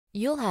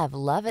You'll have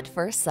love at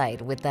first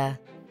sight with the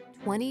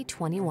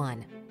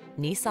 2021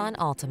 Nissan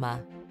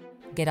Altima.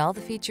 Get all the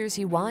features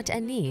you want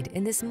and need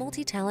in this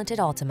multi-talented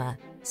Altima.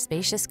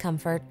 Spacious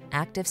comfort,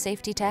 active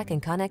safety tech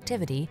and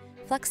connectivity,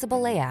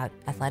 flexible layout,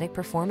 athletic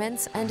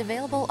performance, and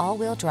available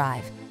all-wheel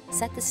drive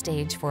set the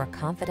stage for a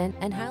confident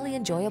and highly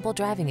enjoyable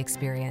driving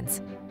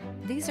experience.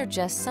 These are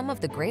just some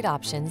of the great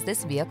options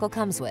this vehicle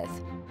comes with: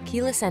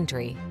 keyless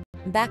entry,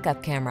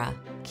 backup camera,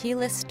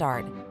 keyless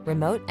start,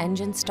 remote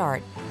engine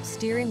start,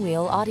 steering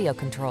wheel audio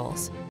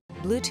controls,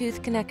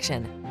 Bluetooth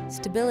connection,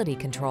 stability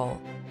control,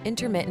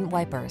 intermittent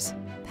wipers,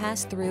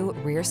 pass-through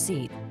rear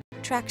seat,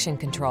 traction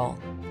control.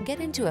 Get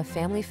into a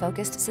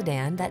family-focused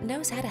sedan that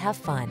knows how to have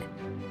fun.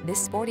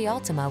 This sporty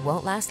Altima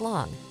won't last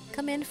long.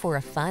 Come in for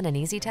a fun and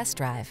easy test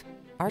drive.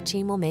 Our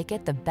team will make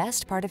it the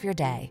best part of your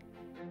day.